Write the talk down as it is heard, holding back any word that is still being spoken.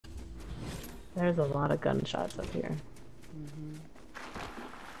There's a lot of gunshots up here. Mm-hmm.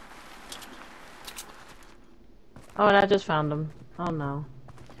 Oh, and I just found him. Oh no.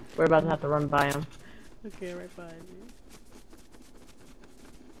 We're about to have to run by him. Okay, right behind you.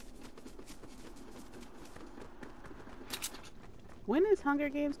 When is Hunger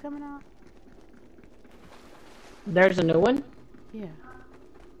Games coming out? There's a new one? Yeah.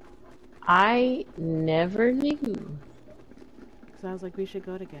 I never knew. Sounds like we should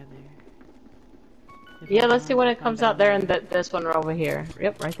go together. Yeah, let's see when it If I'm comes out down there and this one over here.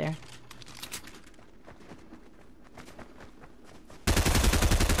 Yep, right there.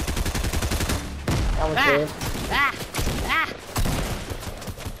 That was good. Ah! Ah!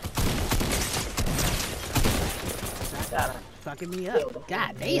 Got it. Fucking me up.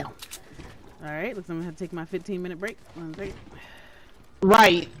 God damn. Alright, looks like I'm gonna have to take my 15-minute break.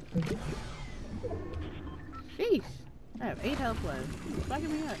 Right. Sheesh. I have 8 health left. It's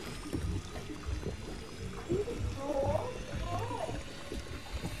fucking me up.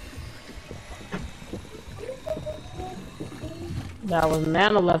 That was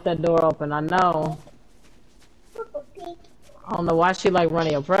Nana left that door open, I know. I don't know why she like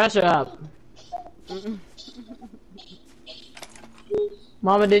running your pressure up.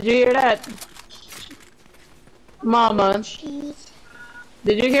 Mama, did you hear that? Mama,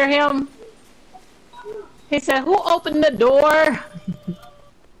 did you hear him? He said, who opened the door?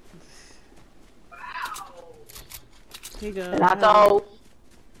 Here you go. And I thought,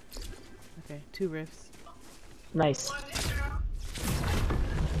 Okay, 2 rifts. nice.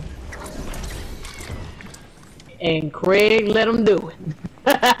 And Craig let him do it.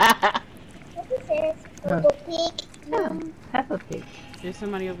 What is this? Peppa Pig? Yeah, Peppa Pig. There's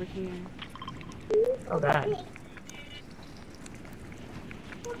somebody over here. Oh God.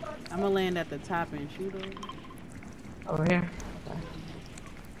 I'm gonna land at the top and shoot over. Over here. Okay.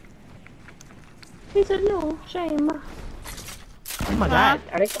 He said no, shame. Oh my God,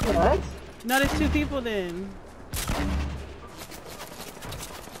 are they coming to us? No, there's 2 people then.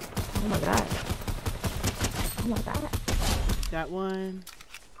 Oh my God. Oh my God. Got one.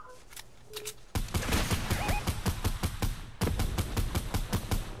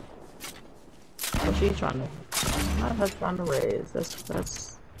 What's she trying to? Not her trying to raise.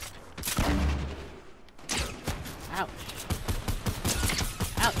 That's. Ouch.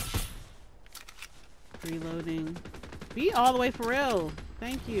 Ouch. Reloading. Be all the way for real.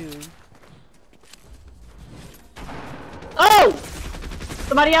 Thank you. Oh!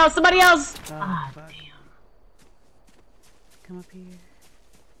 Somebody else! Somebody else! Oh, Ah, fuck. damn. Come up here.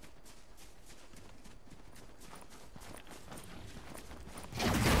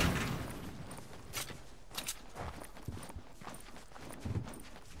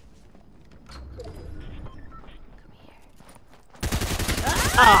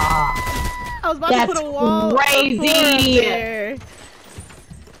 Ah, I was about that's to put a wall crazy. there.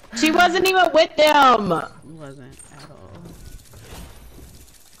 She wasn't even with them. Wasn't at all.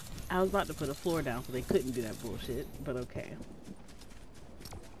 I was about to put a floor down so they couldn't do that bullshit, but okay.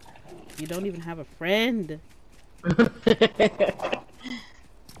 You don't even have a friend.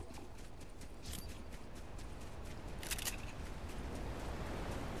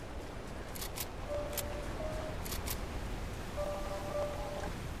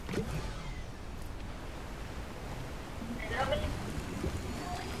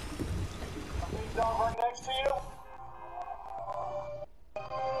 Right next to you.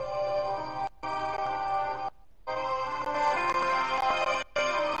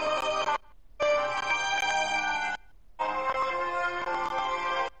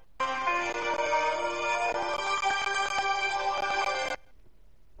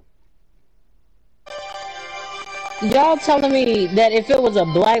 Y'all telling me that if it was a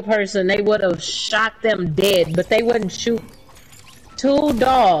black person, they would have shot them dead, but they wouldn't shoot 2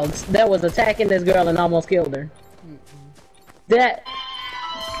 dogs that was attacking this girl and almost killed her. That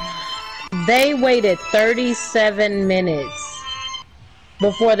they waited 37 minutes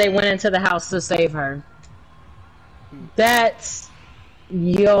before they went into the house to save her. That's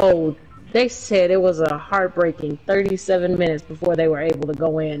yo. They said it was a heartbreaking 37 minutes before they were able to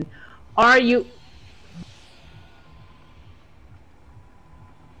go in. Are you?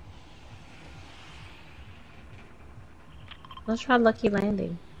 Let's try Lucky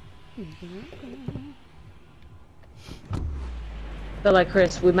Landing. Feel like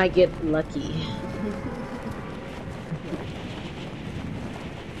Chris, we might get lucky.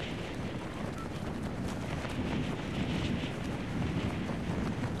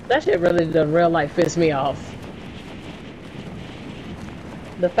 That shit really done real life piss me off.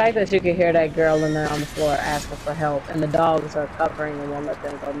 The fact that you can hear that girl in there on the floor asking for help and the dogs are covering and won't let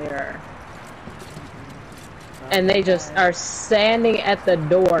them go near her. and they just are standing at the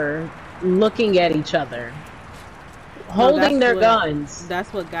door, looking at each other, holding their guns.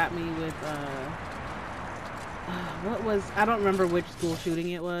 That's what got me with what was, I don't remember which school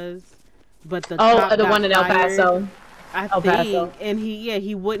shooting it was, but the cop the got one in El Paso. I think, and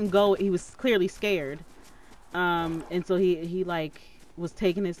he wouldn't go. He was clearly scared, and so he like was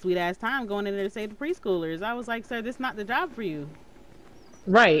taking his sweet ass time going in there to save the preschoolers. I was like, sir, this is not the job for you.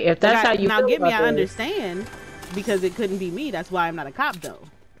 Right. If that's how you now feel get me, about I this. understand, because it couldn't be me. That's why I'm not a cop though.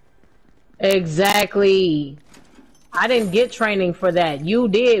 Exactly. I didn't get training for that. You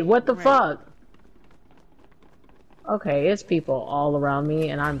did. What the fuck? Okay, it's people all around me,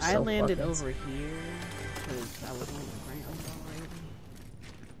 and I landed over here because I was on the ground already,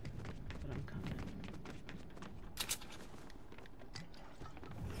 but I'm coming.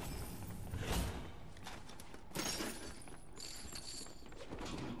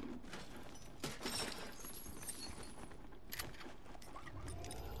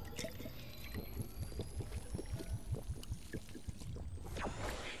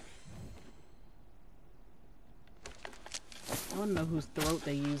 I want to know whose throat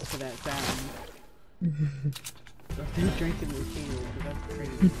they used for that sound. So if they're drinking the shield, that's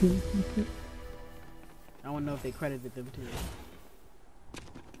crazy. I want to know if they credited them too.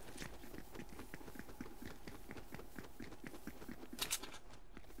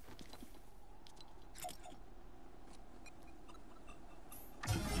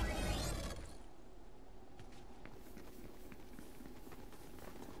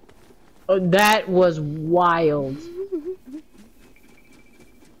 Oh, that was wild.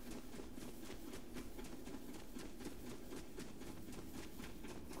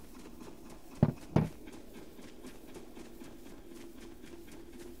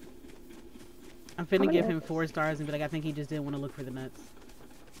 I'm finna give him 4 stars and be like, I think he just didn't want to look for the nuts.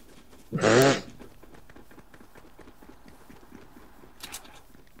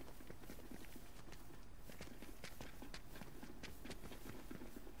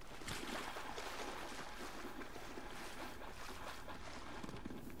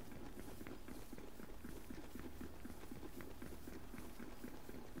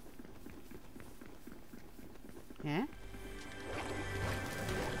 Yeah?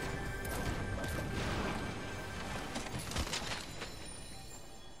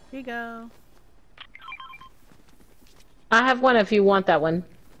 Here you go. I have one if you want that one.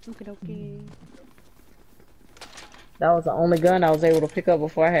 Okie dokie. That was the only gun I was able to pick up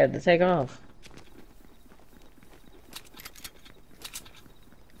before I had to take off.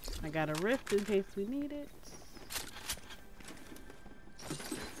 I got a rift in case we need it.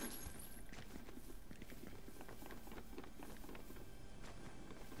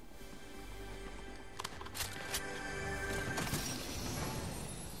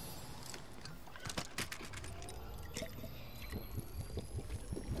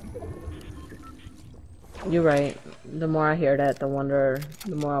 You're right. The more I hear that, the more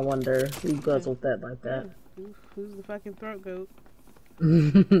I wonder who guzzled that like that. Who's the fucking throat goat?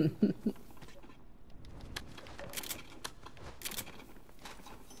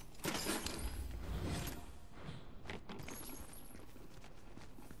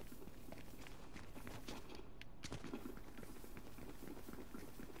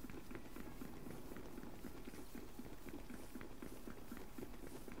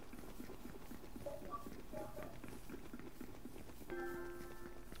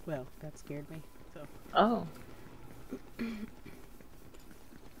 Well, that scared me. So. Oh.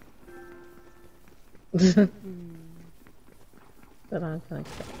 But I think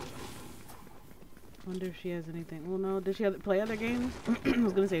so. Wonder if she has anything. Well, no. Does she play other games? I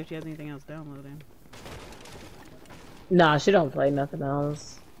was gonna say if she has anything else downloaded. Nah, she don't play nothing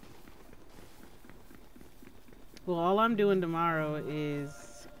else. Well, all I'm doing tomorrow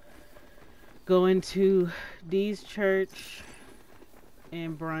is going to Dee's church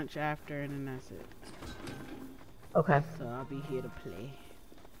and brunch after, and then that's it. Okay. So I'll be here to play.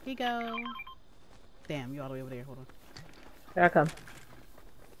 Here you go. Damn, you all the way over there. Hold on. Here I come.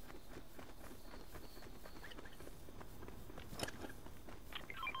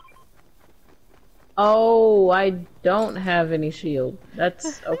 Oh, I don't have any shield.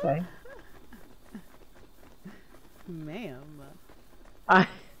 That's okay. Ma'am. I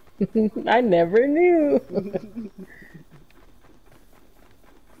never knew.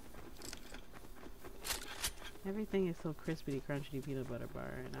 Everything is so crispy, crunchy peanut butter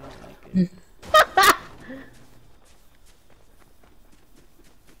bar, and I don't like it.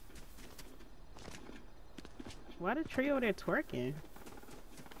 Why the tree over there twerking?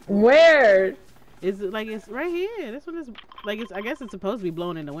 Where? Is it like it's right here? This one is like it's. I guess it's supposed to be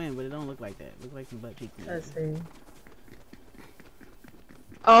blowing in the wind, but it don't look like that. It looks like some butt cheeks. Let's see.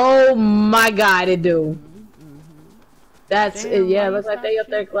 Oh my God, it do. That's Damn, yeah. why Looks you like they stop up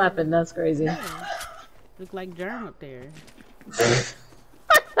there shooting? clapping. That's crazy. Yeah. Look like germ up there.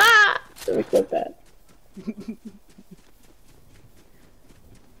 Let me clip that.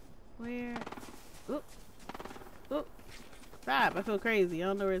 Where? Oop. Oop. Stop. I feel crazy. I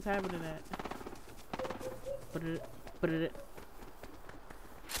don't know where it's happening at. Put it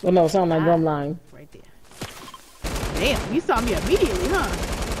Well, no, it sound like drumline. right there. Damn, you saw me immediately, huh?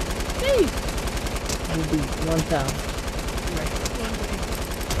 Jeez. One time.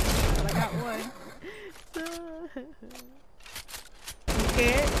 I got one. You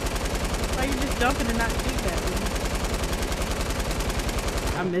scared? Why you just jumping and not shooting at me?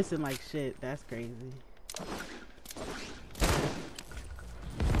 I'm missing like shit. That's crazy.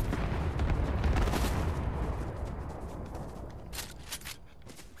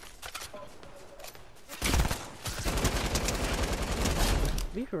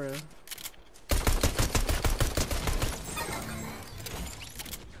 Be for real.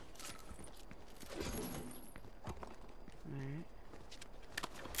 Alright.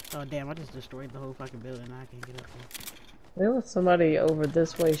 Oh damn, I just destroyed the whole fucking building. Now I can't get up there. There was somebody over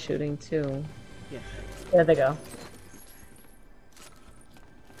this way shooting too. Yes. There they go.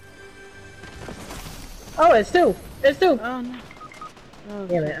 Oh, it's two. It's two. Oh no. Oh,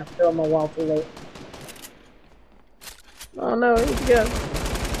 Damn it! I fell on my wall too late. Oh no, here we go.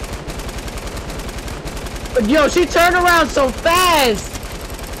 But yo, she turned around so fast.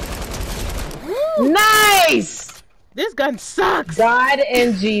 Woo! Nice. This gun sucks. God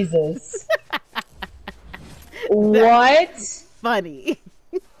and Jesus. What? Funny.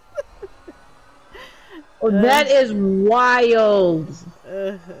 Oh, that is wild.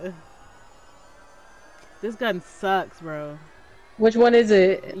 This gun sucks, bro. Which one is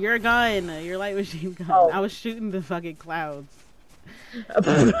it? Your gun, your light machine gun. Oh. I was shooting the fucking clouds.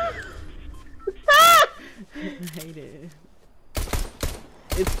 I hate it.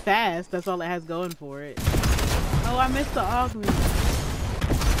 It's fast. That's all it has going for it. Oh, I missed the augment.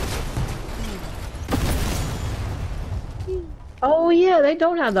 Oh yeah, they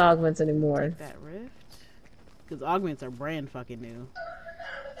don't have the augments anymore. That rift? Because augments are brand fucking new.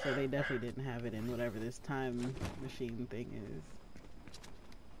 So they definitely didn't have it in whatever this time machine thing is.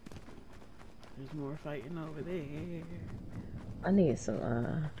 There's more fighting over there. I need some.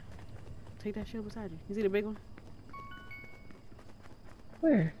 Take that shield beside you. You see the big one?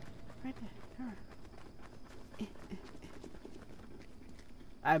 Where? Right there. Come on.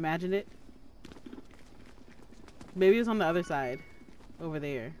 I imagined it. Maybe it's on the other side. Over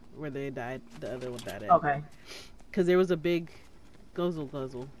there. Where they died. The other one died at. Okay. Because there was a big guzzle. I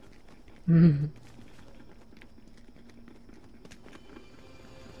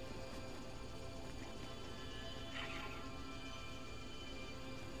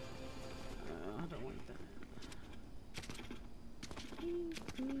don't want that.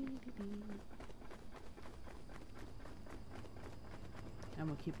 I'm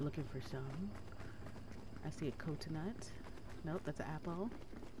gonna keep looking for some. I see a coconut. Nope, that's an apple.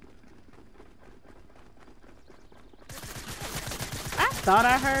 I thought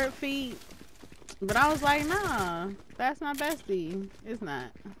I heard feet, but I was like, nah, that's not Bestie. It's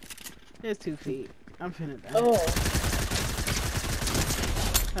not. There's 2 feet. I'm finna die.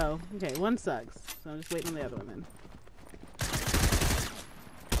 Oh, okay, one sucks. So I'm just waiting on the other one then.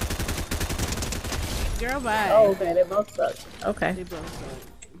 Girl, bye. Oh, okay, they both suck. Okay. They both suck.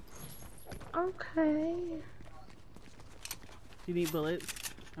 Okay. You need bullets?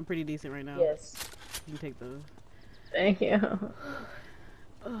 I'm pretty decent right now. Yes. You can take those. Thank you.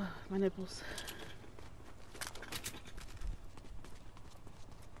 Ugh, my nipples.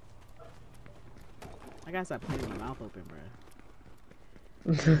 I gotta stop putting my mouth open, bro.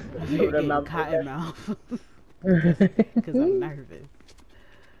 Getting cotton mouth. Because I'm nervous.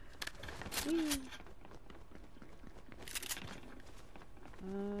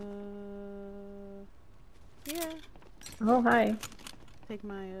 Yeah. Oh, hi. Take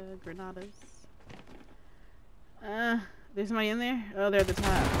my granadas. There's somebody in there? Oh, they're at the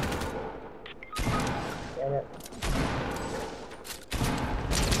top. Damn it.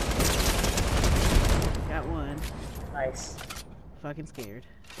 Got one. Nice. Fucking scared.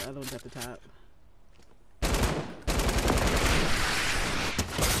 The other one's at the top.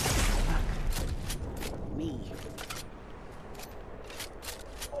 Fuck. Me.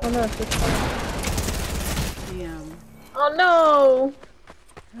 Oh no, she's fine. Damn. Oh no!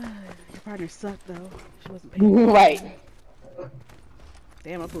 Your partner sucked though. She wasn't paying. Right.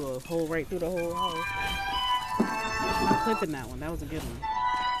 Damn, I put a hole right through the whole house. I'm clipping that one. That was a good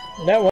one. That